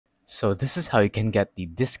So this is how you can get the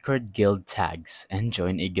Discord guild tags and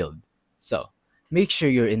join a guild. So make sure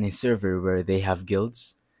you're in a server where they have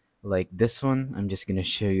guilds. Like this one, I'm just gonna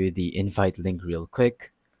show you the invite link real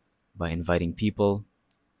quick by inviting people,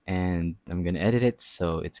 and I'm gonna edit it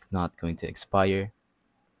so it's not going to expire.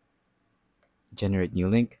 Generate new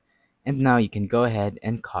link, and now you can go ahead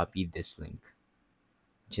and copy this link.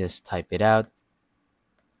 Just type it out,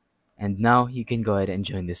 and now you can go ahead and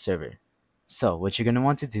join this server. So what you're gonna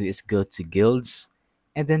want to do is go to guilds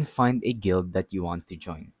and then find a guild that you want to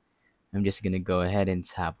join. I'm just gonna go ahead and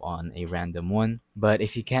tap on a random one. But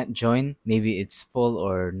if you can't join, maybe it's full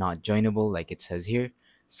or not joinable like it says here.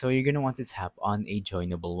 So you're gonna want to tap on a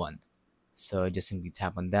joinable one. So just simply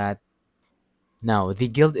tap on that. Now, the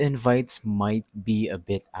guild invites might be a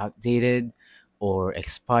bit outdated or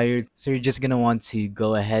expired, so you're just gonna want to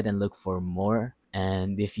go ahead and look for more.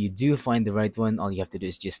 And if you do find the right one, all you have to do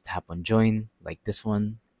is just tap on join, like this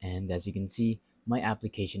one. And as you can see, my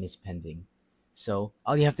application is pending. So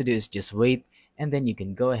all you have to do is just wait, and then you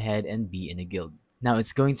can go ahead and be in a guild. Now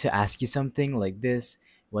it's going to ask you something like this.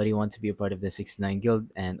 Why do you want to be a part of the 69 guild?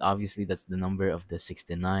 And obviously that's the number of the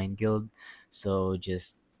 69 guild. So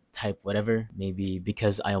just type whatever, maybe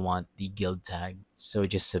because I want the guild tag. So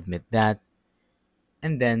just submit that.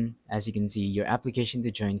 And then, as you can see, your application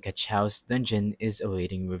to join Kachow's dungeon is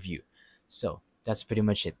awaiting review. So that's pretty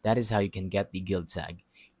much it. That is how you can get the guild tag.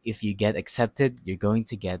 If you get accepted, you're going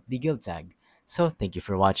to get the guild tag. So thank you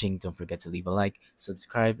for watching. Don't forget to leave a like,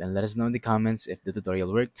 subscribe, and let us know in the comments if the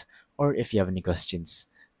tutorial worked or if you have any questions.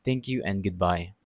 Thank you and goodbye.